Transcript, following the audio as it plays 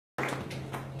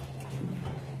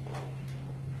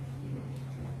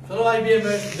Fellow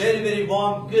IBMers, very, very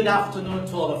warm good afternoon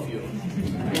to all of you.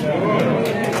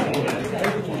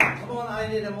 Come on, I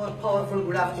need a more powerful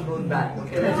good afternoon back.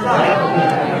 Okay, let's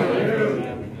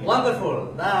start.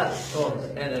 Wonderful, that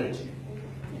shows energy.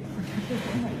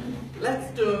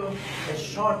 Let's do a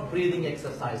short breathing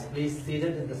exercise. Please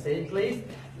seated in the same place.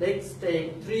 Let's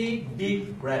take 3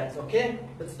 deep breaths, okay?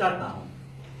 Let's start now.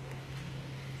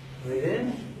 Breathe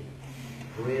in,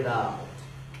 breathe out.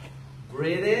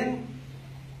 Breathe in,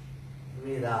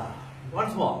 breathe out.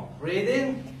 Once more. Breathe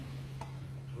in,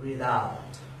 breathe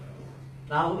out.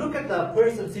 Now look at the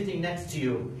person sitting next to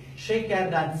you. Shake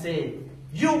hand and say,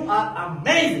 "You are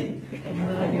amazing."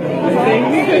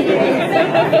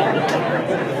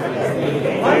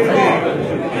 Once more.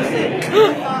 You say, "You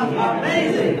are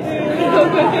amazing."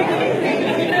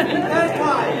 That's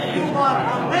why you are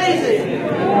amazing.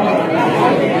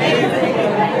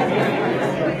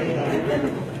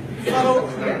 So,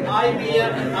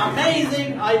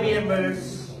 amazing IBMers,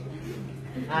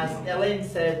 as Elaine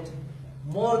said,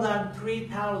 more than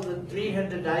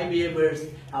 3,300 IBMers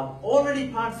have already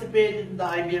participated in the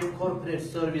IBM Corporate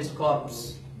Service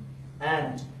Corps,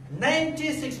 and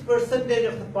 96%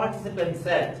 of the participants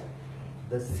said,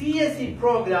 the CSC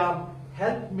program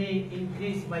helped me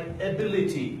increase my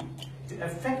ability to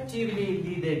effectively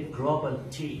lead a global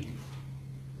team.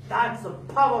 That's the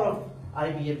power of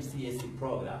IBM CSC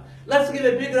program. Let's give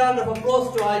a big round of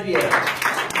applause to IBM.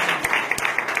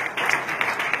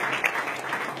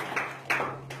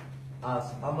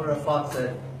 As Amar Rafat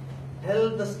said, tell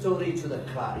the story to the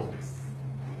clients.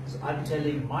 So I'm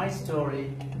telling my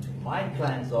story to my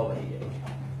clients over here.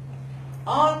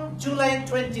 On July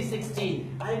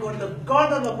 2016, I got the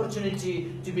golden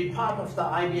opportunity to be part of the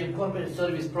IBM Corporate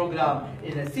Service Program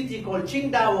in a city called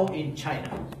Qingdao in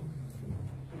China.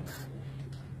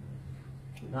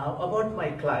 Now about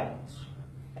my clients.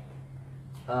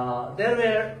 There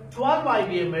were 12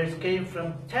 IBMers came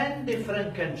from 10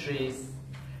 different countries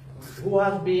who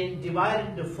have been divided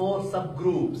into 4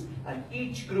 subgroups, and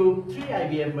each group 3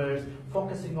 IBMers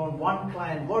focusing on one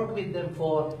client, work with them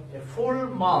for a full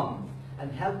month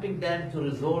and helping them to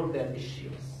resolve their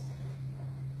issues.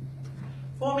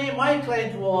 For me, my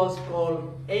client was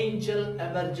called Angel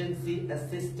Emergency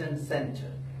Assistance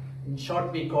Center. In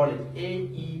short, we call it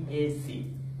AEAC.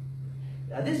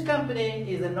 This company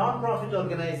is a non-profit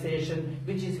organization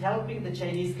which is helping the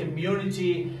Chinese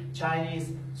community,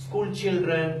 Chinese school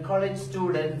children, college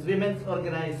students, women's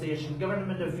organization,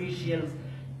 government officials.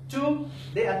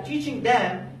 They are teaching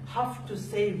them how to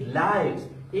save lives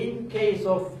in case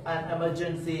of an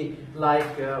emergency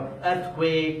like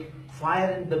earthquake,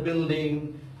 fire in the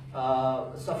building,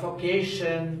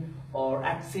 suffocation, or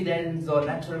accidents or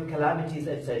natural calamities,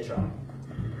 etc.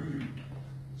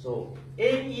 So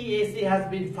AEAC has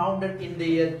been founded in the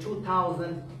year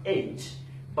 2008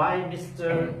 by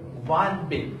Mr. Van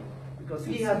Bin, because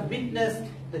he has witnessed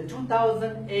the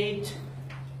 2008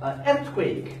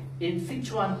 earthquake in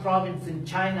Sichuan province in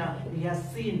China. He has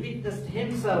witnessed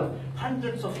himself,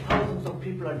 hundreds of thousands of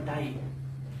people are dying.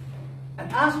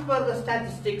 And as per the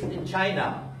statistics in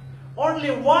China, only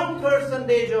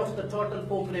 1% of the total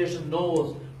population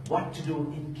knows what to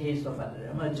do in case of an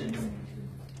emergency.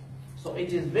 So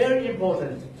it is very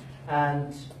important,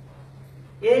 and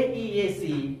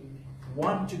AEAC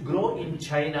want to grow in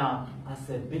China as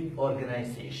a big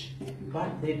organization,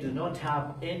 but they do not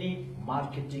have any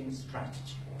marketing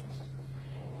strategy.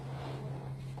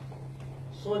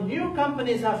 So new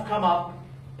companies have come up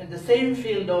in the same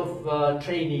field of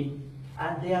training,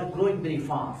 and they are growing very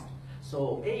fast.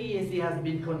 So AEAC has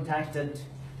been contacted,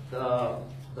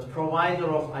 the provider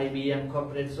of IBM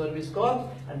Corporate Service Corp,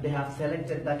 and they have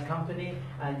selected that company,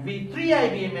 and we 3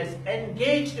 IBMers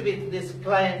engaged with this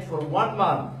client for 1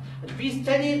 month. And we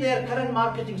studied their current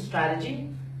marketing strategy,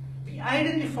 we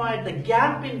identified the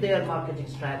gap in their marketing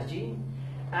strategy,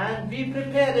 and we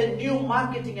prepared a new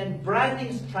marketing and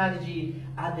branding strategy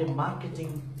and a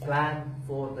marketing plan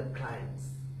for the clients.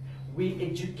 We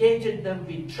educated them,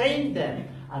 we trained them,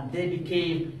 and they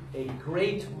became a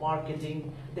great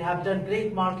marketing. They have done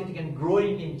great marketing and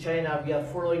growing in China. We are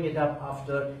following it up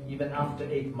even after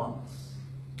 8 months.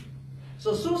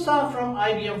 So Susa from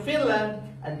IBM Finland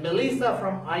and Melissa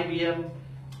from IBM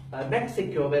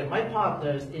Mexico were my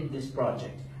partners in this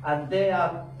project. And they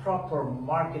are proper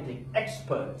marketing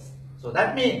experts. So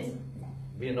that means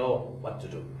we know what to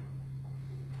do.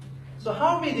 So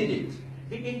how we did it?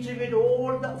 We interviewed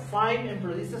all the 5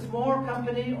 employees. It's a small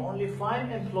company, only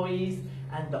 5 employees,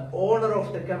 and the owner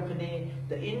of the company,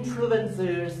 the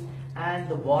influencers, and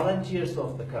the volunteers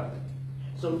of the company.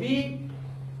 So we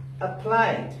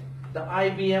applied the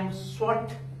IBM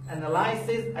SWOT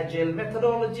analysis, agile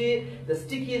methodology, the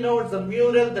sticky notes, the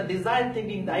mural, the design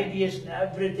thinking, the ideation,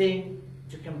 everything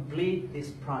to complete this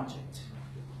project.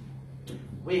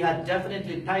 We had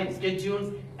definitely tight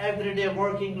schedules, every day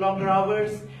working longer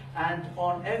hours, and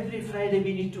on every Friday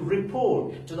we need to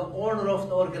report to the owner of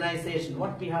the organization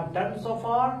what we have done so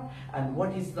far and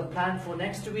what is the plan for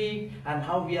next week and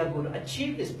how we are going to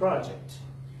achieve this project.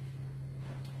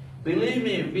 Believe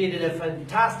me, we did a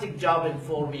fantastic job in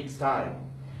 4 weeks' time.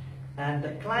 And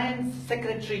the client's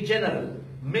Secretary General,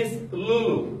 Miss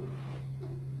Lulu,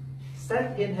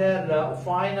 said in her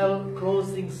final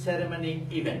closing ceremony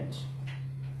event,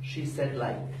 she said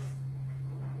like this: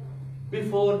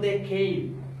 before they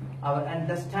came, our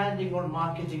understanding on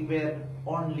marketing were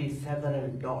only several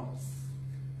dots.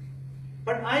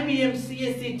 But IBM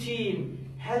CSC team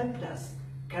helped us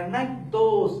connect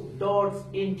those dots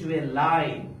into a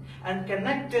line and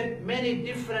connected many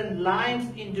different lines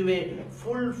into a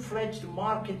full-fledged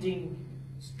marketing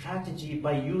strategy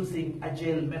by using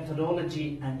agile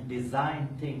methodology and design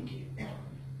thinking.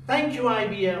 Thank you,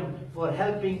 IBM, for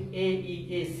helping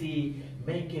AEAC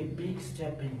make a big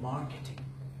step in marketing.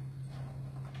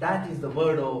 That is the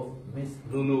word of Miss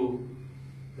Lulu,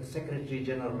 the Secretary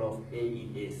General of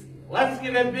AEAC. Let's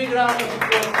give a big round of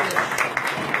applause to her.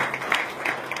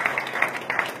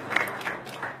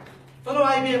 Fellow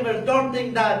IBMers, don't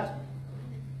think that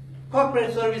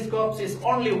corporate service corps is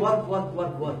only work.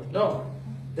 No,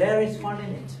 there is fun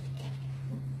in it.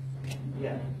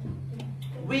 Yeah.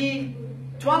 We,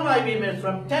 12 IBMers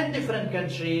from 10 different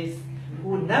countries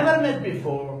who never met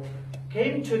before,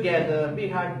 came together. We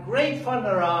had great fun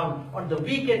around. On the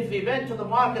weekends, we went to the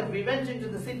market, we went into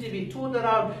the city, we toured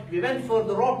around, we went for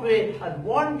the ropeway, and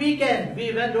one weekend,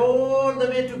 we went all the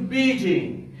way to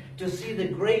Beijing to see the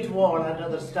Great Wall and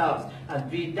other stuff. And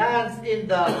we danced in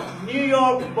the New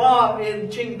York bar in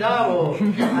Qingdao,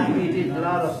 and we did a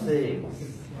lot of things.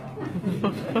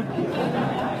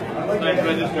 Nice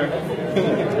register.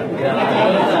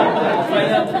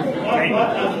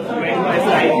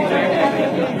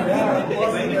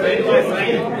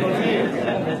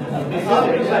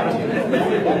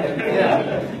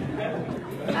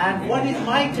 And what is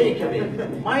my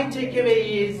takeaway? My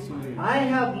takeaway is I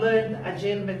have learned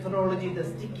agile methodology, the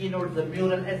sticky notes, the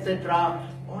mural, etc.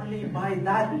 only by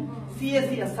that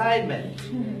CSC assignment.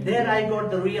 There I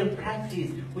got the real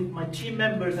practice with my team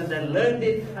members, and I learned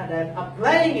it and I'm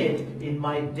applying it in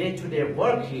my day-to-day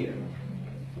work here.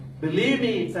 Believe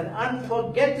me, it's an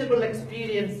unforgettable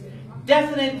experience.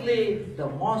 Definitely the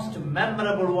most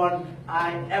memorable one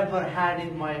I ever had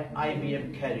in my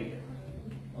IBM career.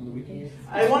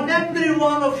 I want every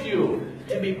one of you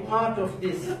to be part of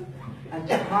this and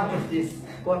be part of this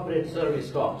corporate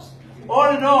service corps. All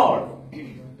in all,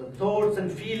 the thoughts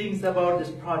and feelings about this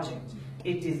project,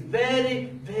 it is very,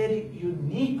 very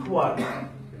unique one.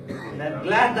 And I'm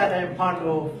glad that I'm part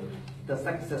of the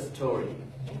success story.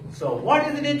 So what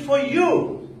is in it for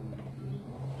you?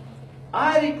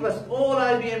 I request all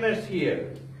IBMers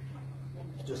here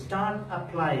to start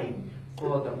applying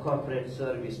for the corporate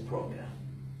service program.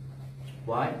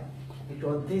 Why?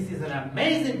 Because this is an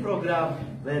amazing program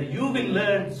where you will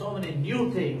learn so many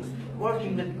new things,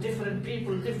 working with different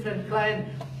people, different clients,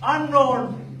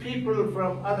 unknown people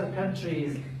from other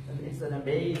countries. And it's an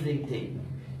amazing thing.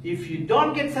 If you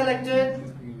don't get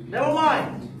selected, never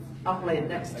mind. Apply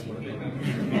next year.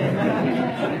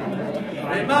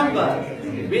 Remember,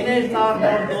 winners are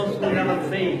not those who never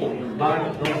fail,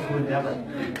 but those who never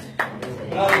quit.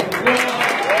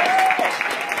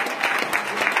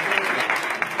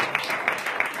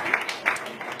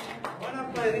 One of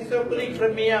my research colleagues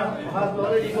from Mia has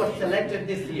already got selected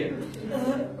this year.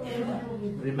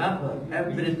 Remember,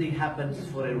 everything happens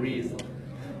for a reason.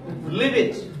 Live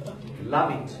it, love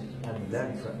it, and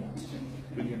learn from it.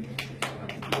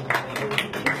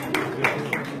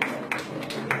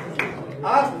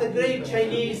 As the great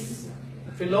Chinese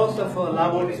philosopher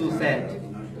Lao Tzu said,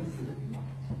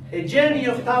 a journey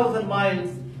of 1,000 miles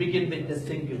begins with a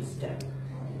single step.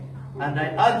 And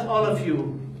I urge all of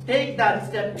you, take that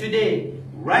step today,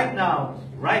 right now,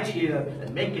 right here,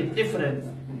 and make a difference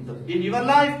in your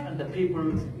life and the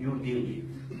people you deal with.